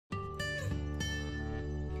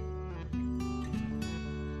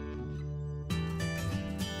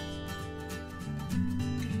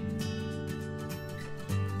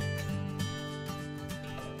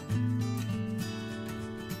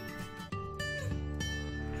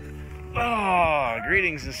Oh,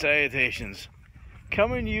 greetings and salutations.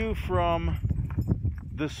 Coming to you from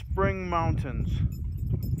the Spring Mountains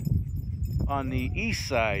on the east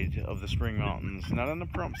side of the Spring Mountains, not on the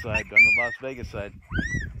Pahrump side, but on the Las Vegas side.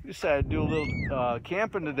 We decided to do a little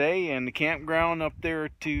camping today, and the campground up there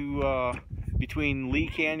to between Lee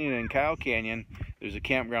Canyon and Kyle Canyon, there's a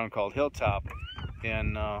campground called Hilltop,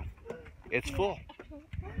 and it's full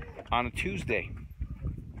on a Tuesday.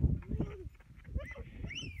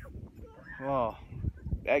 Oh,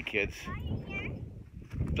 bad kids.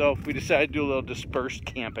 So we decided to do a little dispersed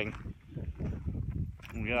camping.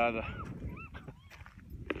 We got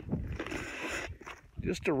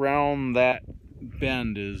just around that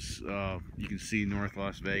bend is you can see North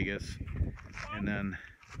Las Vegas, and then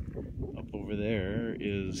up over there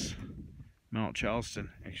is Mount Charleston.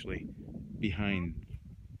 Actually, behind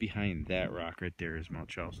that rock right there is Mount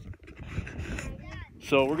Charleston.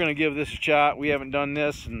 So we're gonna give this a shot. We haven't done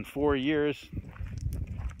this in 4 years.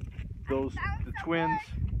 The twins,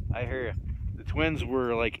 I hear you. The twins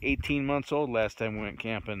were like 18 months old last time we went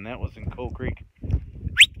camping. That was in Coal Creek.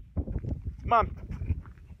 Come on.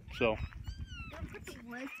 So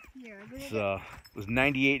it was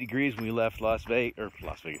 98 degrees when we left Las Vegas.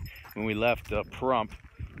 When we left Pahrump,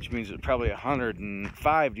 which means it's probably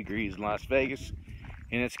 105 degrees in Las Vegas,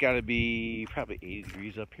 and it's got to be probably 80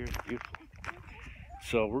 degrees up here. It's beautiful.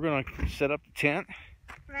 So we're gonna set up the tent,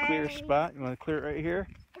 clear a spot. You want to clear it right here?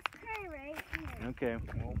 It's clear right here. Okay,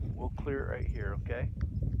 we'll clear it right here. Okay.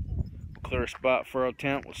 We'll clear a spot for our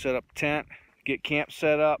tent. We'll set up the tent, get camp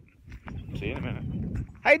set up. See you in a minute.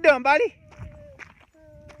 How you doing, buddy?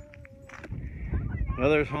 Well,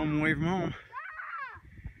 there's home away from home.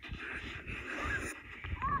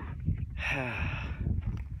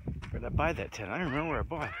 Where did I buy that tent? I don't remember where I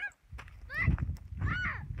bought it.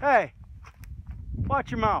 Hey,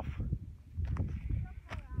 watch your mouth.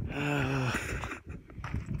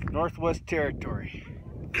 Northwest Territory.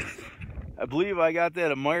 I believe I got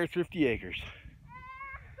that at Meyer Thrifty Acres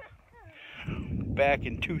back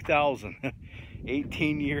in 2000,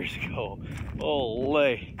 18 years ago.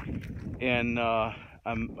 Holy. And I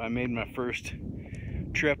made my first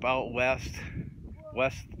trip out west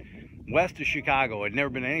of Chicago. I'd never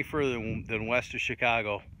been any further than west of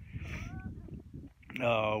Chicago,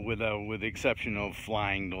 with the exception of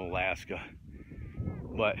flying to Alaska.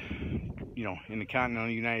 But you know, in the continental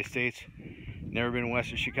United States, never been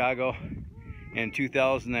west of Chicago. In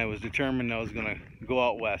 2000, I was determined I was gonna go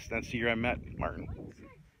out west. That's the year I met Martin.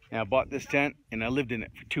 And I bought this tent, and I lived in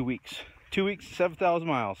it for 2 weeks. 2 weeks, 7,000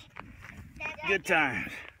 miles. Good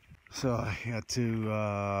times. So I got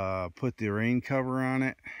to put the rain cover on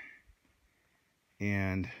it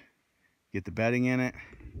and get the bedding in it,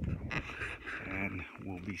 and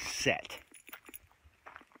we'll be set.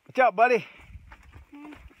 Watch out, buddy.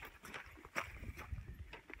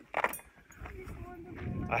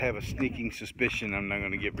 I have a sneaking suspicion I'm not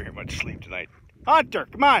going to get very much sleep tonight. Hunter,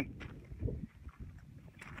 come on!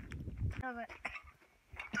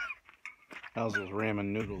 How's those ramen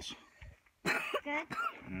noodles? Good. Yeah.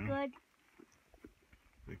 Good. I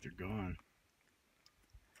think they're gone.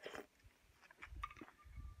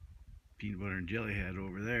 Peanut butter and jelly had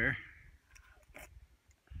over there.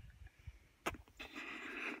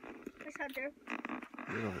 Where's Hunter?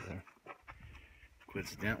 Right over there.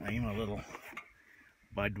 Coincidentally, my little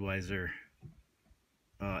Budweiser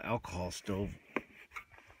alcohol stove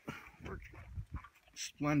worked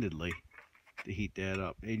splendidly to heat that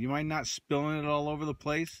up. Hey, do you mind not spilling it all over the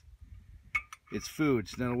place? It's food,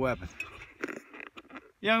 it's not a weapon.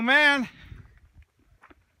 Young man,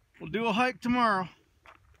 we'll do a hike tomorrow.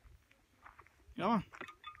 Come on.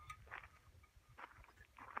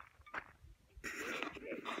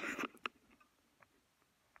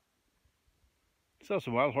 So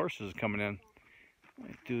some wild horses coming in.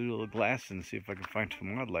 Might do a little glass and see if I can find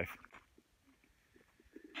some wildlife.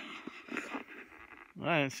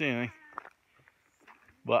 I didn't see anything.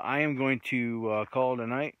 But I am going to call it a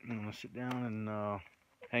night. I'm going to sit down and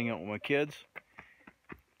hang out with my kids.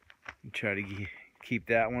 And try to keep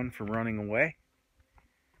that one from running away.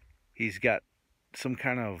 He's got some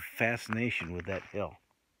kind of fascination with that hill.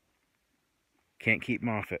 Can't keep him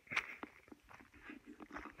off it.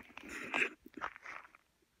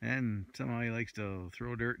 And somehow he likes to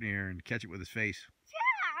throw dirt in the air and catch it with his face.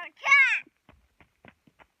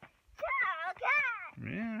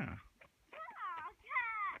 Yeah.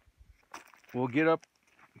 We'll get up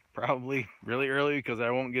probably really early because I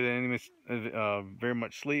won't get any very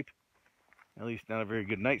much sleep. At least not a very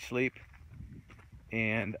good night's sleep.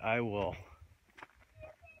 And I will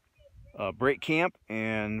break camp,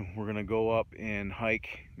 and we're going to go up and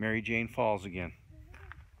hike Mary Jane Falls again.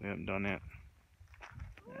 We haven't done that.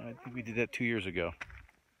 I think we did that 2 years ago.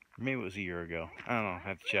 Maybe it was a year ago. I don't know. I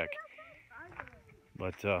have to check.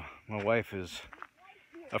 But my wife is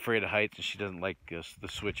afraid of heights, and she doesn't like the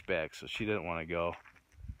switchback, so she doesn't want to go.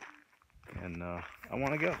 And I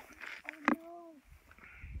want to go.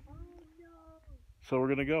 So we're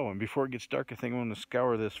gonna go, and before it gets dark, I think I'm gonna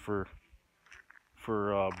scour this for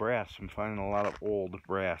brass. I'm finding a lot of old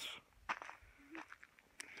brass.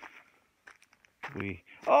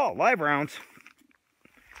 Oh, live rounds.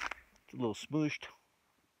 It's a little smooshed.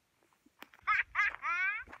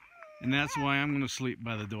 And that's why I'm gonna sleep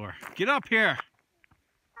by the door. Get up here.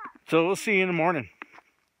 So we'll see you in the morning.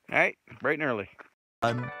 All right, bright and early.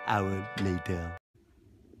 1 hour later.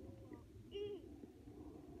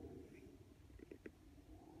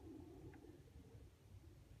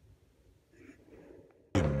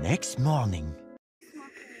 The next morning.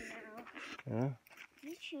 Yeah.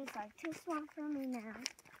 These shoes are too small for me now.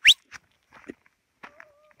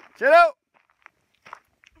 Sit out.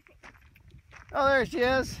 Oh, there she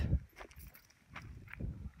is.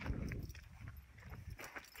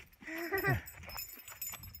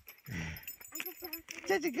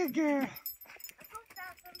 Such a good girl.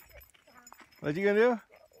 What you gonna do?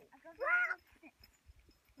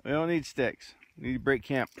 We don't need sticks. We need to break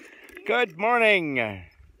camp. Good morning.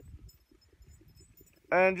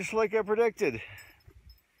 And just like I predicted,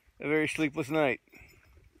 a very sleepless night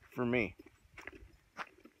for me.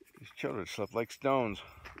 These children slept like stones.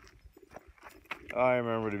 I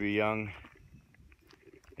remember to be young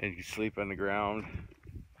and you could sleep on the ground.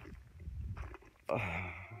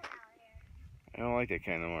 I don't like that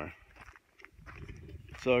kind of more.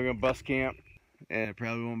 So we're gonna bus camp, and it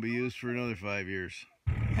probably won't be used for another 5 years.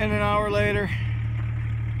 And an hour later,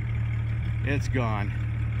 it's gone.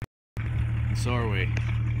 And so are we.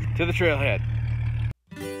 To the trailhead.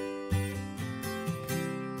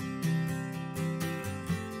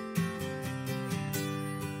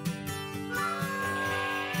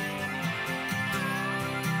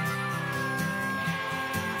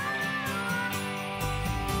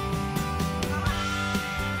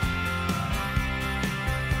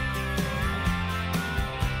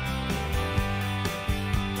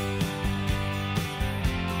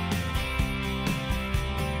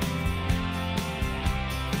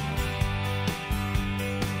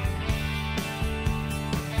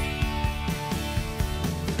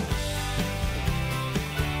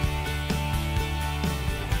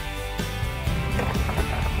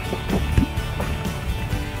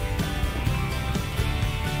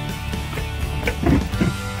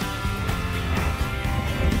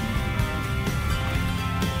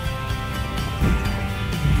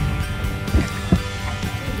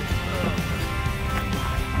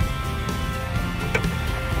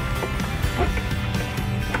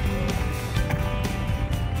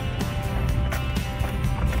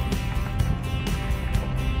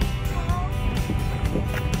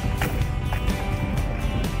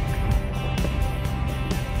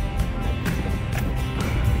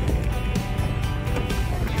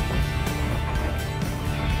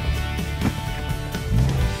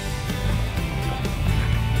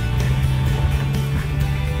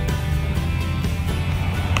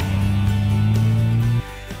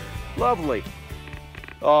 Lovely.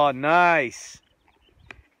 Oh, nice.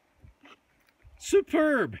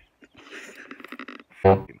 Superb.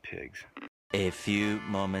 Fucking pigs. A few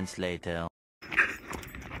moments later.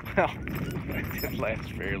 Well, that didn't last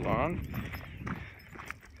very long.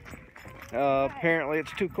 Apparently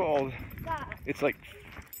it's too cold. It's like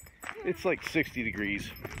 60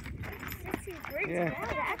 degrees. 60 degrees? Yeah.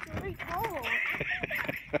 That's really cold.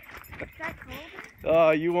 Is that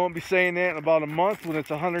cold? You won't be saying that in about a month when it's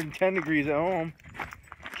 110 degrees at home.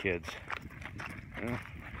 Kids. Yeah.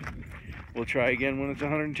 We'll try again when it's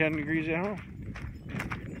 110 degrees at home.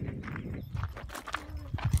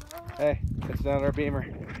 Hey, that's not our Beamer.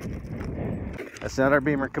 That's not our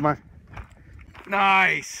Beamer. Come on.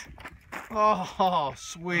 Nice. Oh,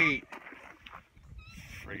 sweet.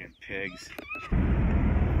 Friggin' pigs.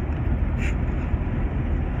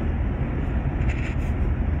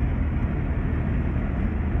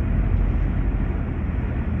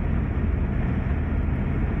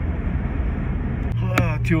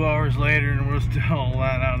 Oh, 2 hours later, and we're still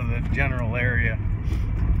not out of the general area.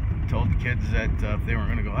 Told the kids that if they weren't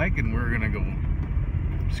going to go hiking, we were going to go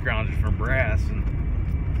scrounging for brass, and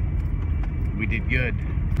we did good.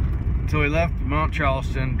 So we left Mount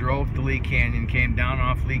Charleston, drove to Lee Canyon, came down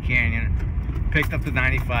off Lee Canyon, picked up the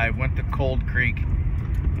 95, went to Cold Creek,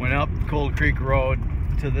 went up Cold Creek Road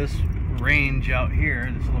to this range out here,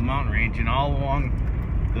 this little mountain range, and all along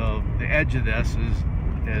the edge of this is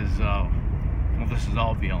well, this is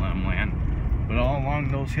all BLM land, but all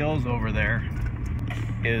along those hills over there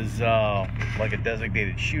is like a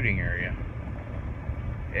designated shooting area.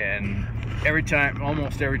 And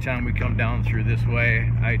almost every time we come down through this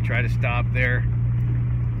way, I try to stop there,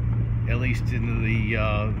 at least into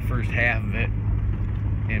the first half of it,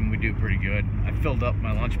 and we do pretty good. I filled up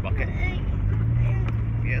my lunch bucket.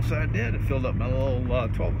 Yes, I did. I filled up my little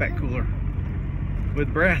 12-pack cooler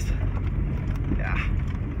with breath. Yeah.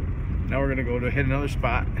 Now we're gonna go to hit another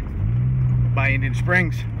spot by Indian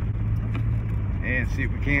Springs and see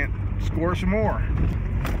if we can't score some more.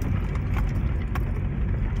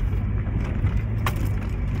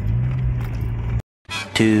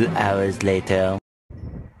 Two hours later.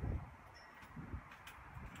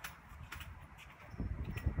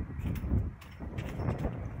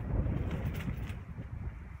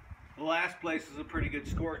 The last place is a pretty good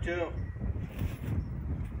score too.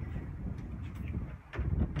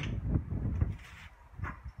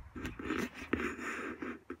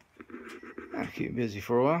 I'll keep you busy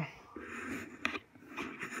for a while.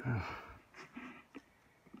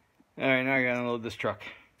 Alright, now I gotta unload this truck.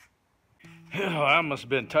 I must have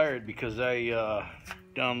been tired because I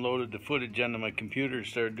downloaded the footage onto my computer and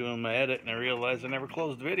started doing my edit, and I realized I never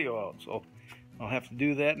closed the video out, so I'll have to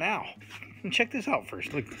do that now. And check this out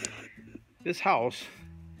first. Look, this house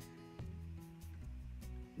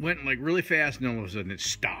went like really fast, and all of a sudden it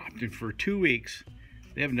stopped. And for 2 weeks,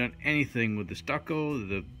 they haven't done anything with the stucco.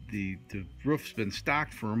 The roof's been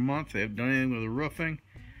stocked for a month. They haven't done anything with the roofing.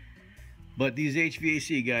 But these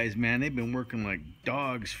HVAC guys, man, they've been working like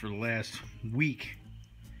dogs for the last week.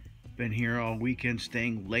 Been here all weekend,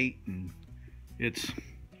 staying late, and it's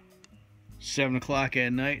 7 o'clock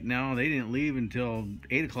at night now. They didn't leave until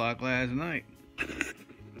 8 o'clock last night.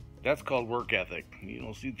 That's called work ethic. You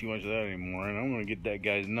don't see too much of that anymore, and I'm gonna get that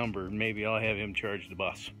guy's number, and maybe I'll have him charge the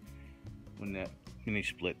bus when that mini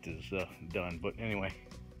split is done. But anyway,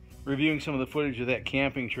 reviewing some of the footage of that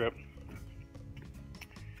camping trip.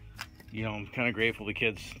 You know, I'm kind of grateful the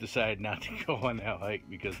kids decided not to go on that hike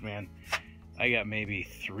because, man, I got maybe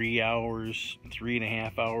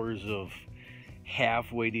 3.5 hours of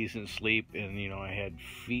halfway decent sleep, and, you know, I had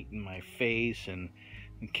feet in my face and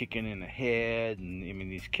kicking in the head, and, I mean,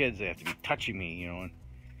 these kids, they have to be touching me, you know, and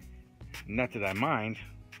not that I mind.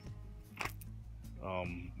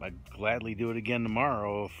 I'd gladly do it again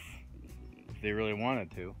tomorrow if they really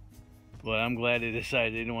wanted to, but I'm glad they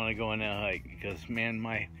decided they didn't want to go on that hike because, man,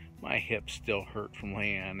 my hips still hurt from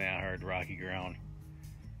laying on that hard rocky ground.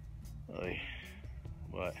 But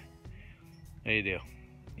what do you do?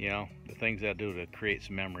 You know, the things I do to create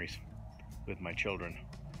some memories with my children.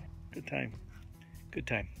 Good time. Good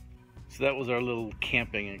time. So that was our little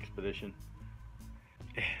camping expedition.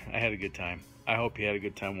 I had a good time. I hope you had a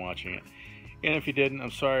good time watching it. And if you didn't,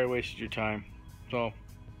 I'm sorry I wasted your time. So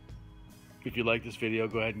if you like this video,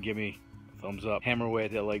 go ahead and give me a thumbs up. Hammer away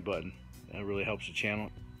at that like button. That really helps the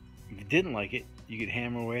channel. If you didn't like it, you could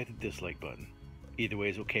hammer away at the dislike button. Either way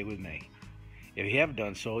is okay with me. If you haven't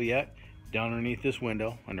done so yet, down underneath this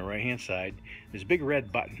window on the right hand side, there's a big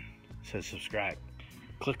red button that says subscribe.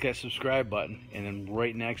 Click that subscribe button, and then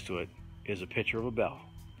right next to it is a picture of a bell.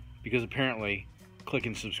 Because apparently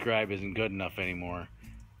clicking subscribe isn't good enough anymore.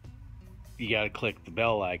 You gotta click the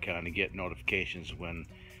bell icon to get notifications when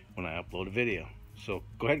I upload a video. So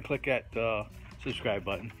go ahead and click that subscribe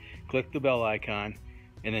button, click the bell icon,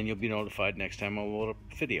 and then you'll be notified next time I load up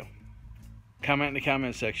a video. Comment in the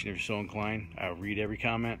comment section if you're so inclined. I'll read every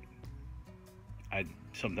comment.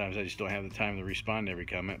 Sometimes I just don't have the time to respond to every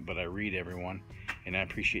comment, but I read everyone, and I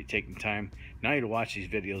appreciate taking time not only to watch these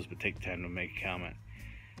videos, but take the time to make a comment.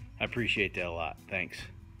 I appreciate that a lot. Thanks.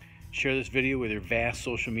 Share this video with your vast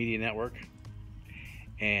social media network.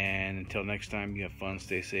 And until next time, you have fun,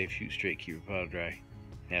 stay safe, shoot straight, keep your powder dry,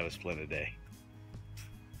 and have a splendid day.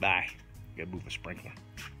 Bye. Gotta move a sprinkler.